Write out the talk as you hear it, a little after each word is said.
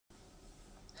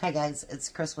Hi guys, it's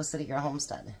Chris with City Girl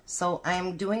Homestead. So I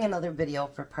am doing another video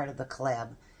for part of the collab,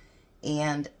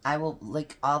 and I will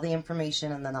link all the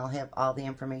information, and then I'll have all the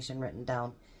information written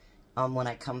down when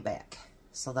I come back.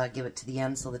 So that I'll give it to the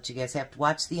end so that you guys have to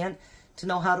watch the end to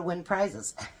know how to win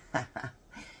prizes.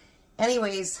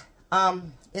 Anyways,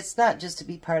 it's not just to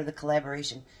be part of the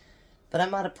collaboration, but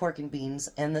I'm out of pork and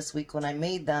beans, and this week when I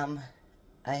made them,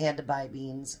 I had to buy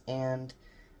beans, and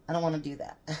I don't want to do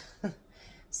that.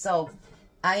 So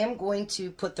I am going to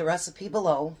put the recipe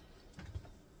below,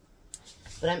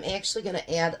 but I'm actually going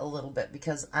to add a little bit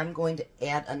because I'm going to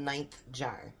add a 9th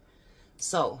jar.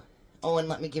 So, oh, and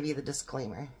let me give you the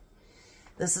disclaimer.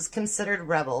 This is considered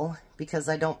Rebel because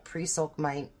I don't pre-soak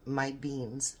my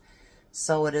beans,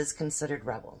 so it is considered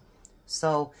Rebel.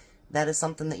 So that is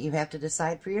something that you have to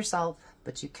decide for yourself,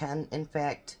 but you can, in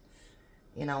fact,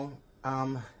 you know,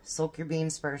 soak your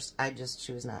beans first. I just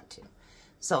choose not to.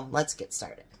 So let's get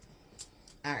started.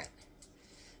 Alright,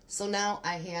 so now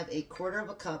I have a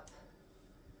 1/4 cup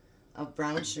of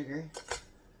brown sugar,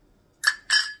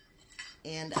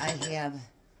 and I have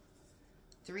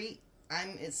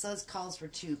it says calls for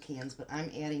 2 cans, but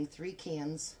I'm adding 3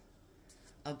 cans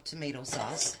of tomato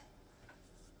sauce.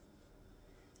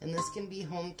 And this can be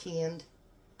home canned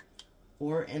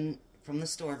or from the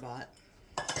store-bought.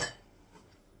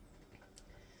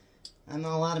 I'm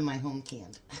all out of my home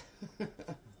canned.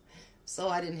 So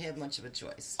I didn't have much of a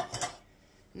choice.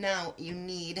 Now you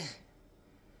need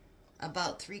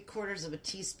about 3/4 of a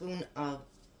teaspoon of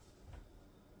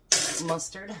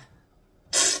mustard.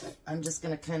 I'm just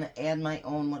going to kind of add my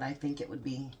own, what I think it would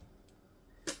be.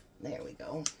 There we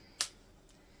go.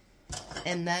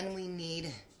 And then we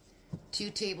need 2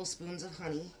 tablespoons of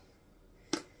honey.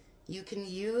 You can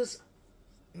use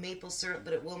maple syrup,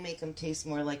 but it will make them taste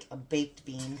more like a baked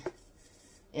bean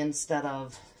instead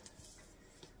of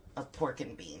a pork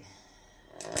and bean.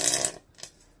 Alright,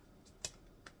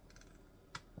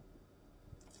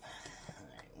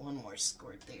 one more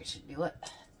squirt there should do it.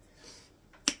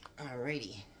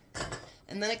 Alrighty.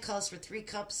 And then it calls for 3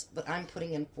 cups, but I'm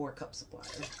putting in 4 cups of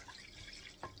water.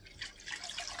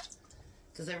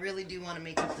 Because I really do want to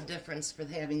make up the difference for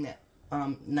having that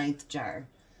 9th jar.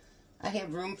 I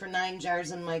have room for 9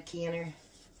 jars in my canner,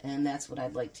 and that's what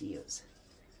I'd like to use.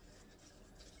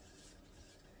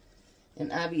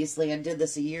 And obviously I did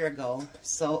this a year ago,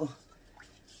 so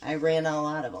I ran all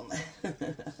out of them.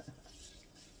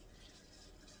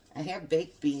 I have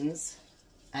baked beans.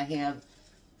 I have,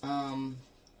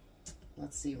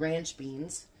 let's see, ranch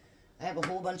beans. I have a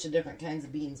whole bunch of different kinds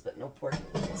of beans, but no pork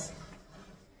beans.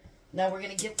 Now we're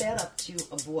going to get that up to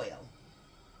a boil.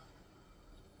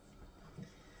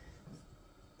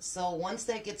 So once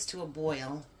that gets to a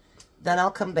boil, then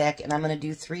I'll come back and I'm going to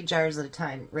do 3 jars at a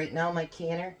time. Right now my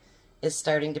canner is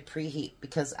starting to preheat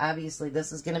because obviously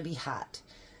this is going to be hot.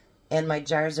 And my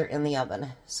jars are in the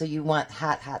oven. So you want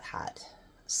hot, hot, hot.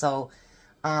 So,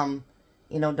 you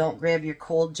know, don't grab your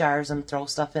cold jars and throw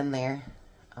stuff in there.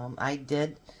 I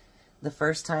did the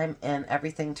first time and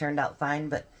everything turned out fine,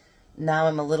 but now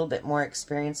I'm a little bit more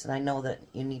experienced and I know that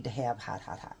you need to have hot,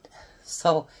 hot, hot.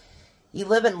 So you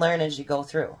live and learn as you go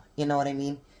through. You know what I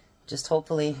mean? Just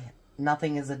hopefully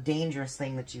nothing is a dangerous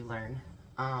thing that you learn.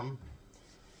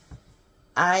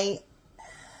 I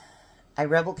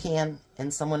Rebel can,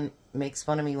 and someone makes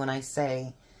fun of me when I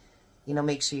say, you know,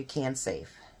 make sure you can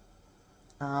safe.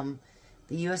 The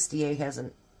USDA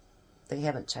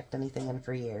haven't checked anything in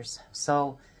for years.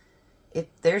 So if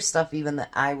there's stuff even that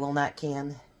I will not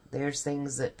can, there's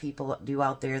things that people do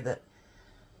out there that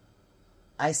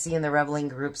I see in the reveling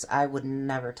groups I would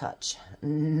never touch.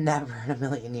 Never in a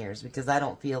million years, because I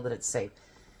don't feel that it's safe.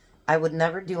 I would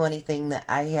never do anything that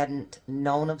I hadn't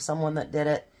known of someone that did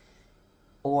it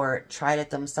or tried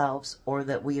it themselves or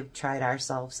that we have tried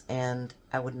ourselves, and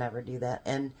I would never do that.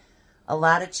 And a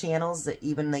lot of channels that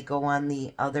even they go on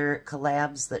the other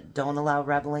collabs that don't allow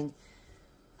reveling,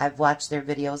 I've watched their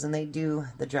videos and they do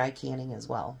the dry canning as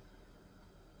well.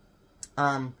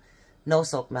 No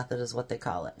soak method is what they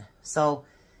call it. So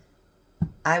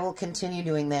I will continue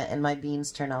doing that, and my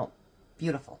beans turn out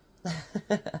beautiful.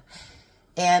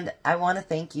 And I want to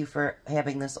thank you for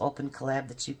having this open collab,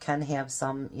 that you can have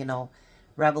some, you know,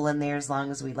 Rebel in there as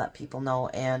long as we let people know.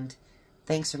 And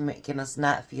thanks for making us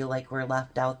not feel like we're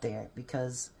left out there,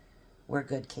 because we're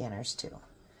good canners too.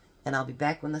 And I'll be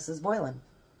back when this is boiling.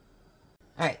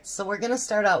 Alright, so we're going to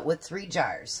start out with 3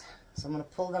 jars. So I'm going to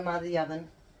pull them out of the oven.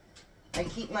 I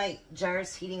keep my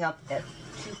jars heating up at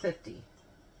 250.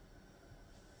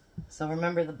 So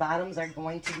remember, the bottoms are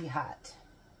going to be hot.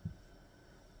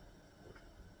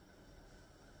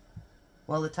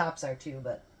 Well, the tops are too,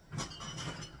 but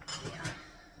yeah.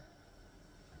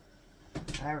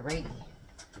 Alrighty.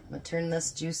 I'm going to turn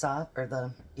this juice off, or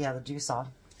the juice off.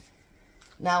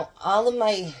 Now, all of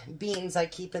my beans I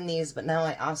keep in these, but now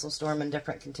I also store them in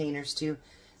different containers too.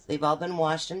 They've all been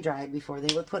washed and dried before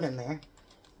they were put in there.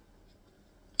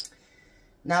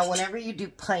 Now, whenever you do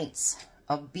pints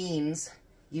of beans,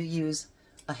 you use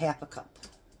a half a cup.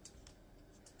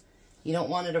 You don't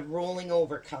want it a rolling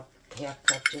over cup, half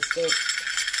cup, just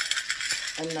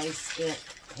a nice scant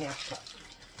half cup.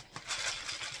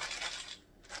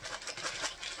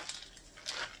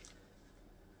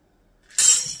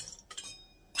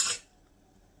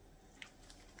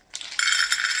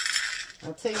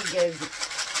 I'll tell you guys,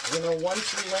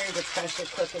 once you learn to pressure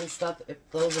cook and stuff, if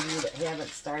those of you that haven't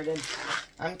started,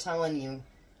 I'm telling you,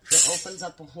 it opens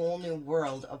up a whole new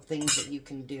world of things that you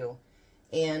can do.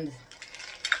 And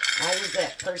I was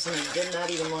that person who did not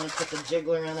even want to put the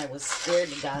jiggler on. I was scared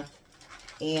to death.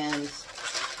 And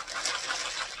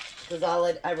because all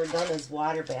I'd ever done is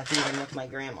water bath even with my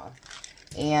grandma.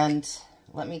 And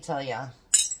let me tell you,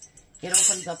 it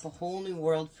opens up a whole new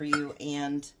world for you,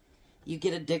 and you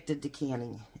get addicted to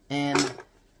canning. And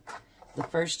the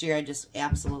first year I just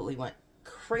absolutely went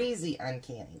crazy on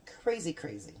canning. Crazy,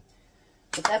 crazy.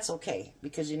 But that's okay,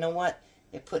 because you know what?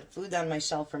 It put food on my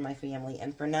shelf for my family.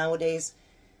 And for nowadays,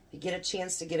 if you get a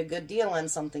chance to get a good deal on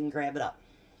something, grab it up.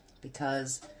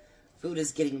 Because food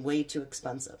is getting way too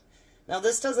expensive. Now,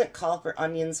 this doesn't call for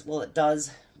onions. Well, it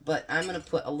does. But I'm going to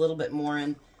put a little bit more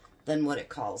in than what it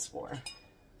calls for.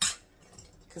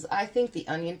 Because I think the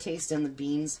onion taste in the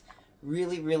beans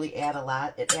really, really add a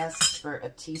lot. It asks for a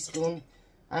teaspoon.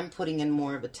 I'm putting in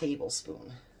more of a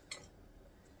tablespoon.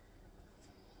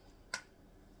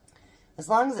 As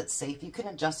long as it's safe, you can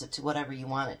adjust it to whatever you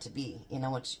want it to be.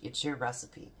 It's your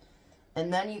recipe.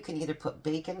 And then you can either put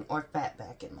bacon or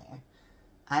fatback in there.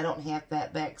 I don't have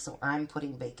fatback, so I'm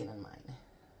putting bacon in mine.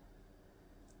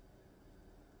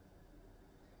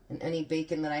 And any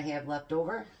bacon that I have left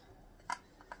over,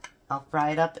 I'll fry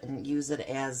it up and use it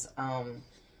as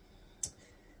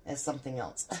something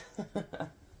else.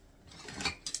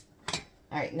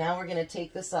 Alright, now we're going to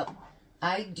take this up.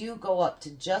 I do go up to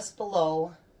just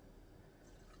below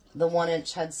the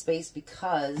 1-inch headspace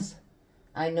because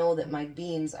I know that my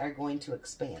beans are going to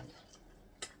expand.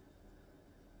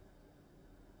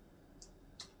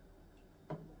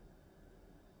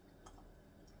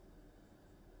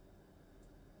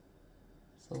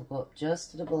 So we'll go up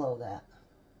just to below that.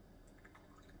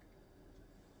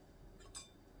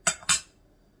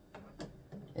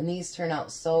 And these turn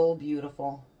out so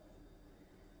beautiful.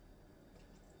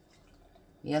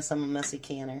 Yes, I'm a messy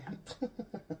canner.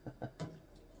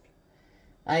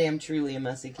 I am truly a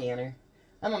messy canner.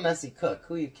 I'm a messy cook.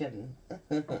 Who are you kidding?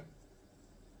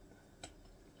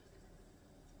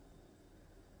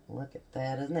 Look at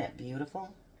that. Isn't that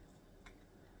beautiful?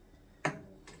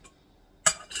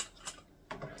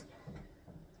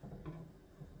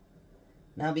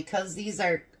 Now, because these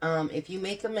are, if you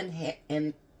make them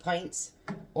in pints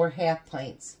or half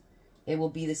pints, it will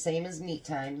be the same as meat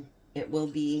time. It will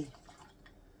be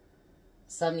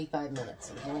 75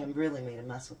 minutes. I really made a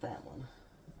mess with that one.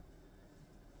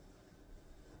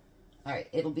 Alright,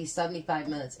 it'll be 75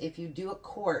 minutes. If you do a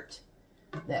quart,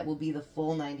 that will be the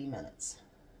full 90 minutes.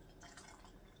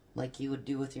 Like you would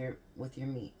do with your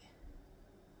meat.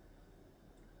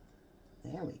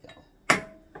 There we go.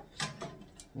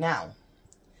 Now,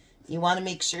 you want to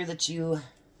make sure that you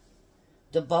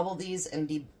debubble these and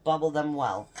debubble them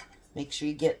well. Make sure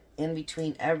you get in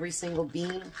between every single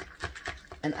bean.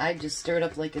 And I just stir it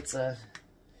up like it's a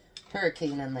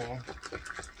hurricane in there.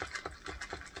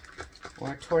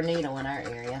 Or a tornado in our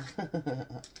area.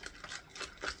 But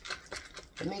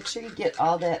make sure you get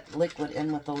all that liquid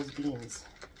in with those beans.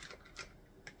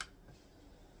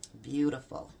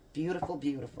 Beautiful. Beautiful,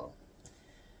 beautiful.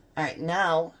 Alright,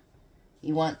 now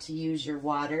you want to use your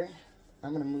water.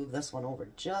 I'm going to move this one over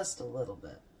just a little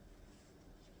bit.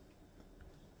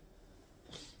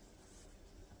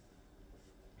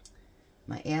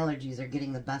 My allergies are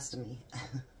getting the best of me.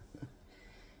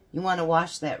 You want to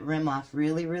wash that rim off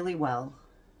really, really well.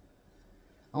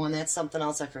 Oh, and that's something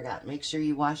else I forgot. Make sure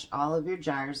you wash all of your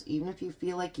jars. Even if you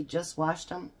feel like you just washed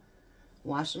them,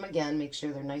 wash them again. Make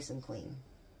sure they're nice and clean.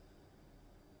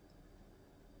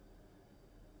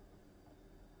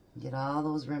 Get all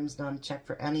those rims done. Check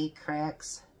for any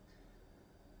cracks,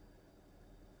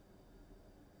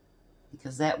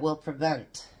 because that will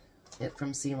prevent it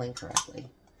from sealing correctly.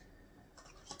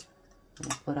 I'm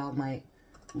going to put all my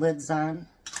lids on.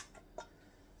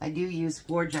 I do use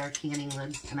 4-jar canning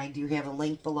lids, and I do have a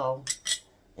link below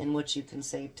in which you can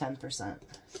save 10%.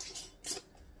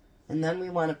 And then we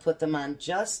want to put them on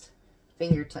just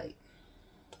finger tight.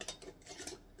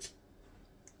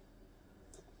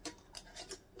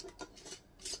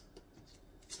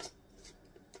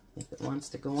 it wants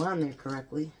to go on there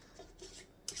correctly.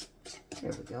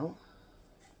 There we go.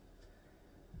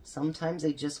 Sometimes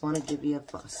they just want to give you a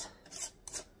fuss.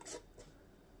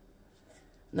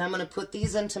 Now I'm going to put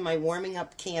these into my warming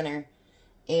up canner,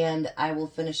 and I will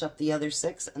finish up the other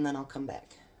 6, and then I'll come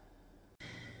back.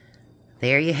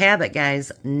 There you have it,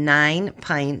 guys. 9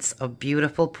 pints of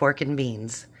beautiful pork and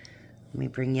beans. Let me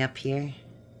bring you up here.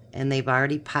 And they've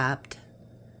already popped.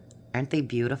 Aren't they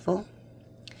beautiful?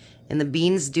 And the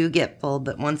beans do get full,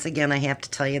 but once again, I have to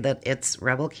tell you that it's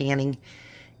Rebel Canning.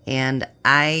 And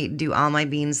I do all my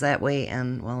beans that way,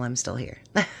 and, well, I'm still here.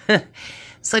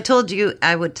 So I told you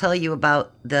I would tell you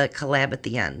about the collab at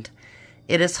the end.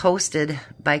 It is hosted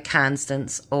by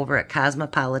Constance over at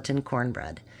Cosmopolitan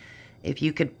Cornbread. If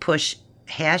you could push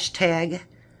hashtag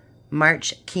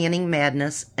March Canning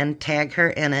Madness and tag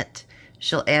her in it,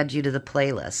 she'll add you to the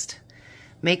playlist.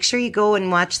 Make sure you go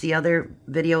and watch the other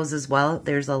videos as well.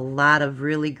 There's a lot of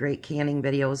really great canning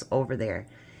videos over there.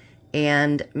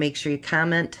 And make sure you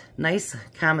comment, nice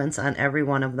comments on every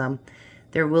one of them.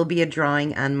 There will be a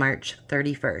drawing on March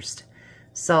 31st.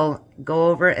 So go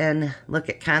over and look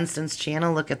at Constance's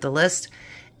channel, look at the list,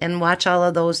 and watch all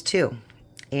of those too.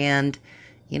 And,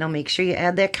 you know, make sure you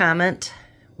add that comment.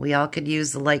 We all could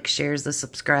use the likes, shares, the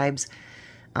subscribes.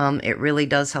 It really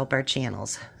does help our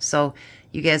channels. So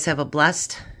you guys have a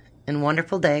blessed and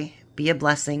wonderful day. Be a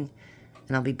blessing.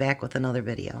 And I'll be back with another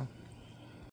video.